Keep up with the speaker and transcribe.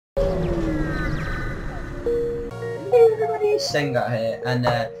Sengat here, and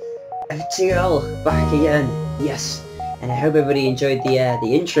FTL back again, yes. And I hope everybody enjoyed the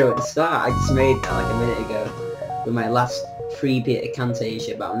intro at the start. I just made that like a minute ago with my last 3-bit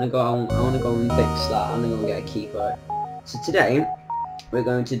incantation, but I want to go and fix that. I'm gonna go and get a key for it. So today we're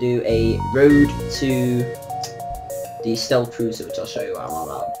going to do a road to the stealth cruiser, which I'll show you what I'm on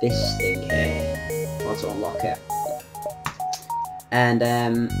about. This thing here. I want to unlock it, and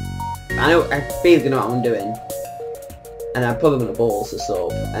I basically know what I'm doing. And I'm probably gonna balls this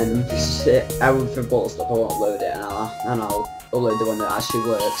up, and I will for balls up. I won't load it, and I'll upload the one that actually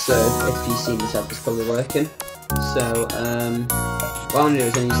works. So if you've seen this app, it's probably working. So what I'm gonna do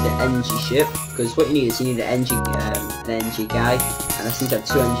is I use the NG ship, because what you need is you need an NG guy, and I seem to have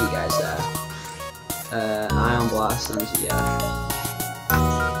 2 NG guys there. Ion Blast and yeah.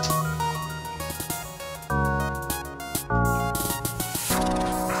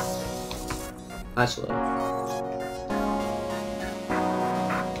 Actually.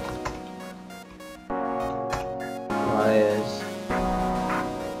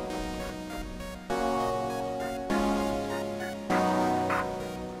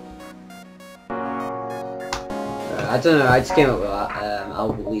 I don't know, I just came up with that.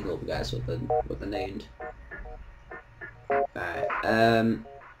 I'll leave up guys what they're named.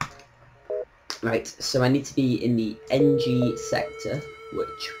 Right, so I need to be in the NG sector,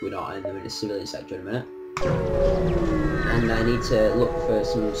 which we're not in, we're in the civilian sector in a minute. And I need to look for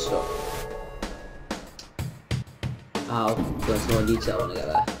some stuff. I'll go into more detail when I get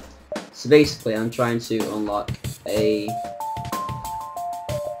there. So basically I'm trying to unlock a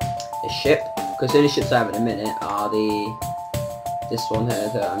ship, because the only ships I have in a minute are this one here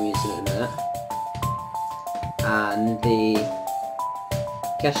that I'm using in a minute, and the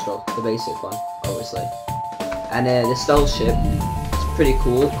Kestrel, the basic one, obviously. And the stealth ship is pretty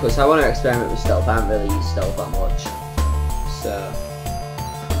cool, because I want to experiment with stealth. I haven't really used stealth that much, so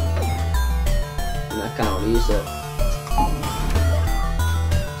and I kind of want to use it.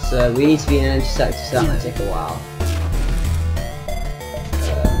 So we need to be in an energy sector, so that might take a while.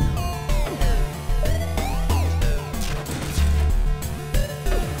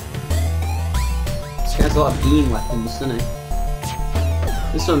 Has a lot of beam weapons, doesn't it?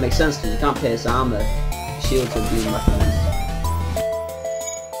 This one makes sense because you can't pierce armor, shields and beam weapons.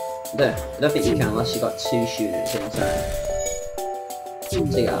 I don't think you can unless you've got 2 shooting at the same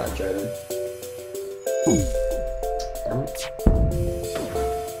time. Take out that drone. Damn it.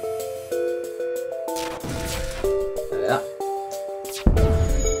 There we are.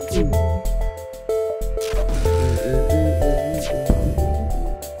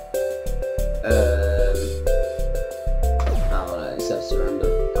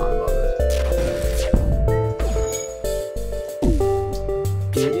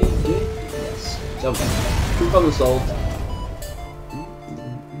 Problem solved.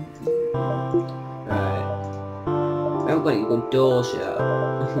 Right. I haven't got any good doors yet.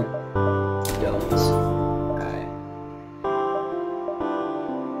 Doors. Right.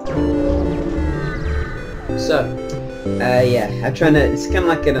 So, yeah, I'm trying to. It's kind of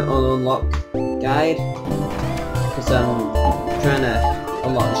like an unlock guide, because I'm trying to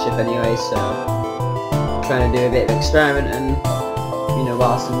unlock the ship anyway. So, I'm trying to do a bit of experiment, and you know,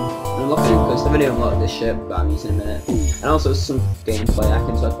 whilst I'm unlocking it, because I've only unlocked this ship that I'm using in a minute, and also some gameplay. I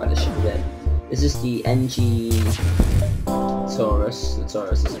can talk about this ship a bit. This is the NG Taurus. The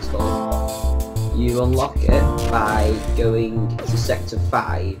Taurus is it's called. You unlock it by going to sector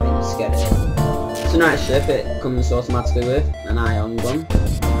 5 and you just get it. It's a nice ship. It comes automatically with an ion gun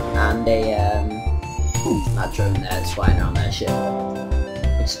and that drone there that's flying around their ship,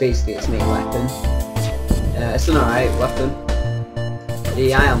 which is basically its main weapon. It's an alright weapon.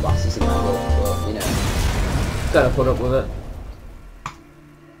 The ion blast isn't that good, but you know, gotta put up with it.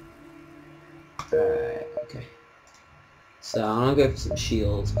 Alright, okay. So I'm gonna go for some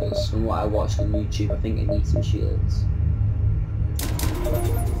shields, because from what I watched on YouTube, I think I need some shields.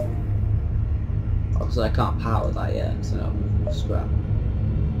 Obviously I can't power that yet, so no, scrap.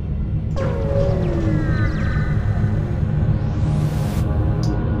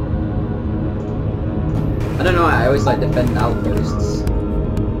 I don't know why I always like defend outposts.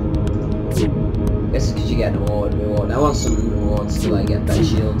 I guess it's because you get an reward. I want some rewards to like get better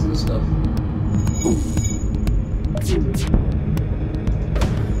shields and stuff.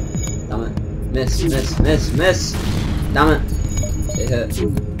 Damn it. Miss, miss, miss, miss! Damn it. It hurt.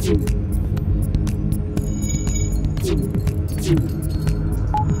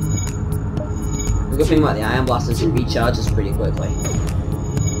 The good thing about the Ion Blast is it recharges pretty quickly.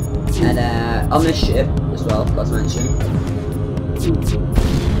 And on this ship as well, forgot to mention,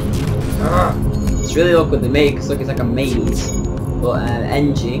 It's really awkward. They make it look it's like a maze. But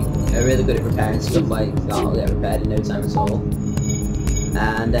NG are really good at repairing stuff like that. Will get repaired in no time at all.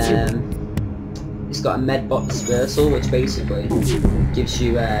 And it's got a medbot dispersal, which basically gives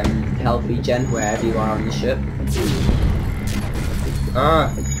you health regen wherever you are on the ship.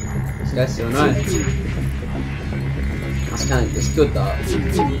 Ah, this guy's so annoying. It's good though.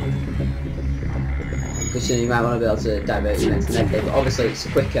 Because you might want to be able to divert your next med bay, but obviously it's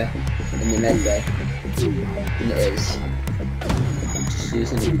quicker in the med bay than it is just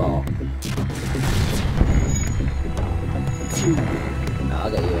using the bot. No,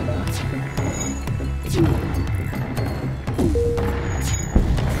 I'll get you in there.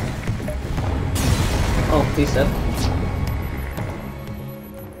 Oh, peace up.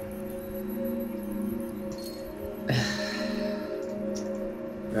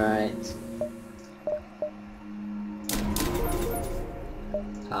 Right.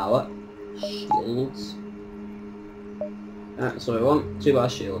 Power. Shields. That's what I want. 2-bar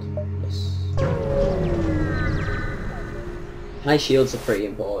shield. Yes. High shields are pretty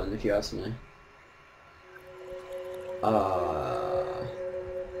important if you ask me.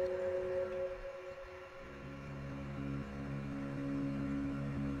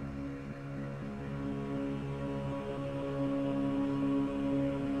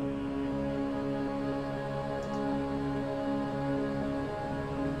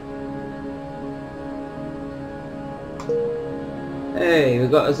 Hey, we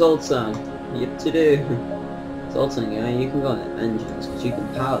got a Zoltan. Yep to do. Zoltan, yeah, you can go on the engines because you can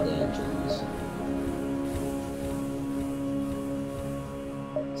power the engines.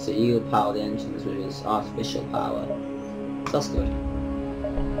 So you'll power the engines with his artificial power. So that's good.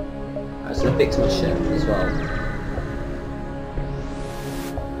 Alright, so I'm gonna fix my ship as well.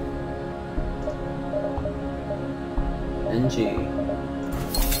 NG.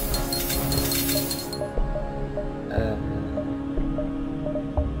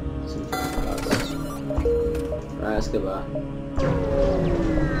 Right, let's go back.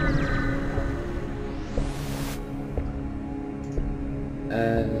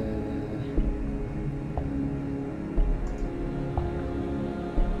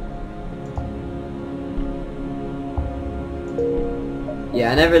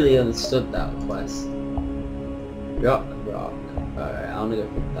 Yeah, I never really understood that quest. Rock. Alright, I'm gonna go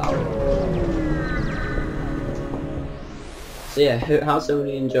for that one. So yeah, how's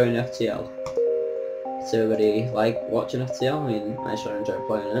everybody enjoying FTL? Does everybody like watching FTL? I mean, I sure enjoy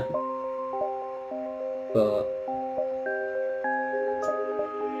playing it. But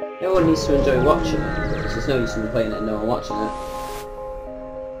everyone needs to enjoy watching it, because there's no use in playing it and no one watching it.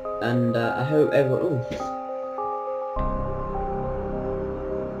 And I hope everyone... Ooh.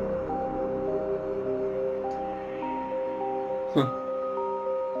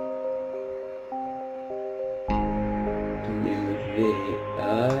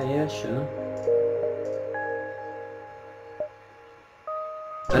 Yeah, sure.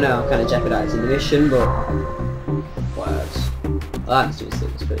 I know I'm kind of jeopardising the mission, but works. I like to do this,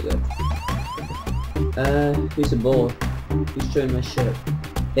 it's pretty good. Who's aboard? Who's joining my ship?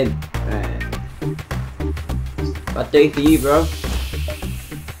 Him. Right. Bad day for you, bro.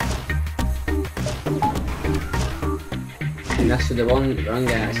 And that's for the wrong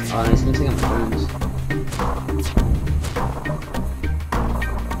guys. Oh, there's something on my phones.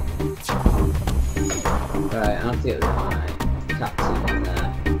 Right, I have to get rid of my captain in there.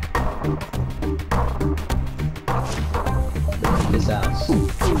 This house.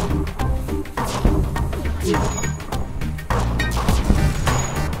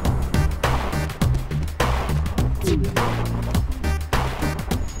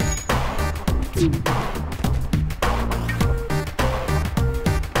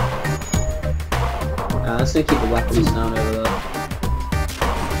 Let's gonna keep the weapons down over there.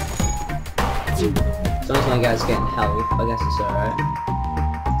 As long as my guy's getting health, I guess it's alright.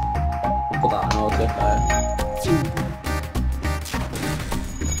 Put that on auto fire.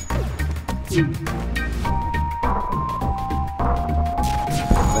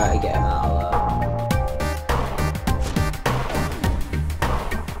 Right, get him out of there.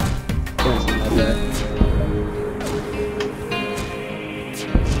 Give him some over.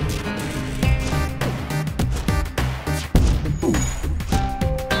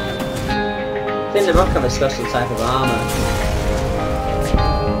 I think the rock have a special type of armor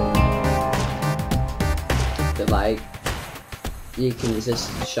that, like, you can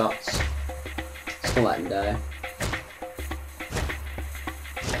resist the shots. Just gonna let him die.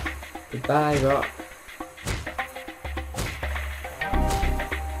 Goodbye, rock.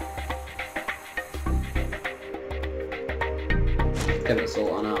 an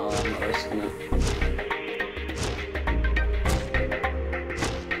assault on our I'm not risking it.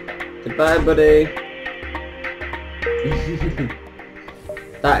 Goodbye, buddy.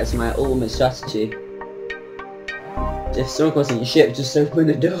 That is my ultimate strategy. If someone comes in your ship, just open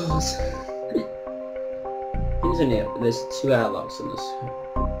the doors. There's 2 airlocks in this.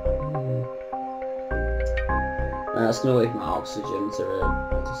 Right, that's gonna wait for my oxygen to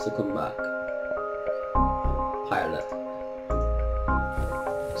come back. Pilot.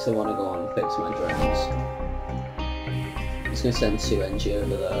 So I want to go on and fix my drones. I'm just gonna send 2 NG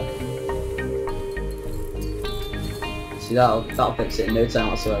over there. See, that'll fix it in no time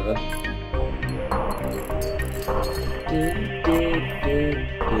whatsoever.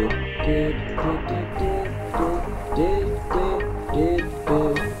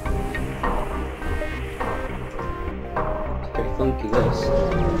 It's pretty funky, this.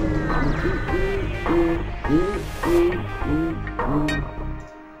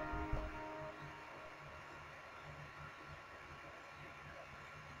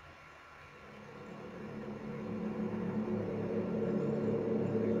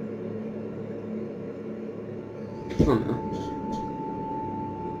 Oh no.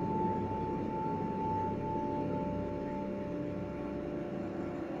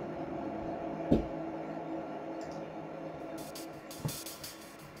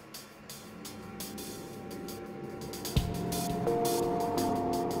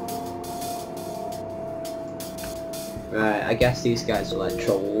 Right, I guess these guys are like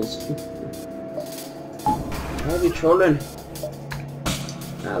trolls. Why are we trolling?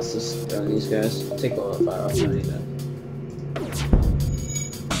 Nah, let's just go on these guys. Take all the fire off and anything.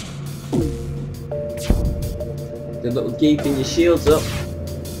 The little geeping your shields up.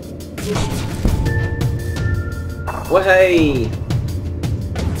 Wahey!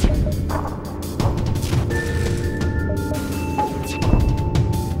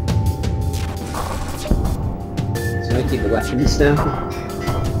 Keep the weapons now.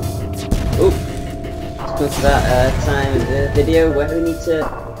 Oh, let's go to that time of the video where we need to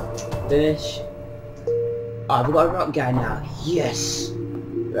finish. Oh, I've got a rock guy now. Yes.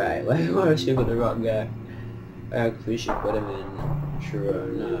 Right, where should we put the rock guy? We should put him in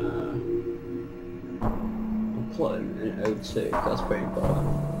Trona. I'll put him in O2. That's pretty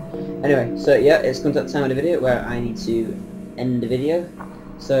important. Anyway, so yeah, it's come to that time of the video where I need to end the video.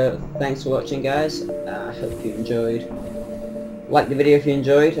 So thanks for watching, guys. I hope you enjoyed. Like the video if you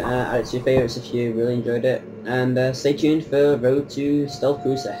enjoyed, add it to your favourites if you really enjoyed it, and stay tuned for Road to Stealth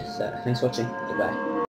Cruiser. So thanks for watching, goodbye.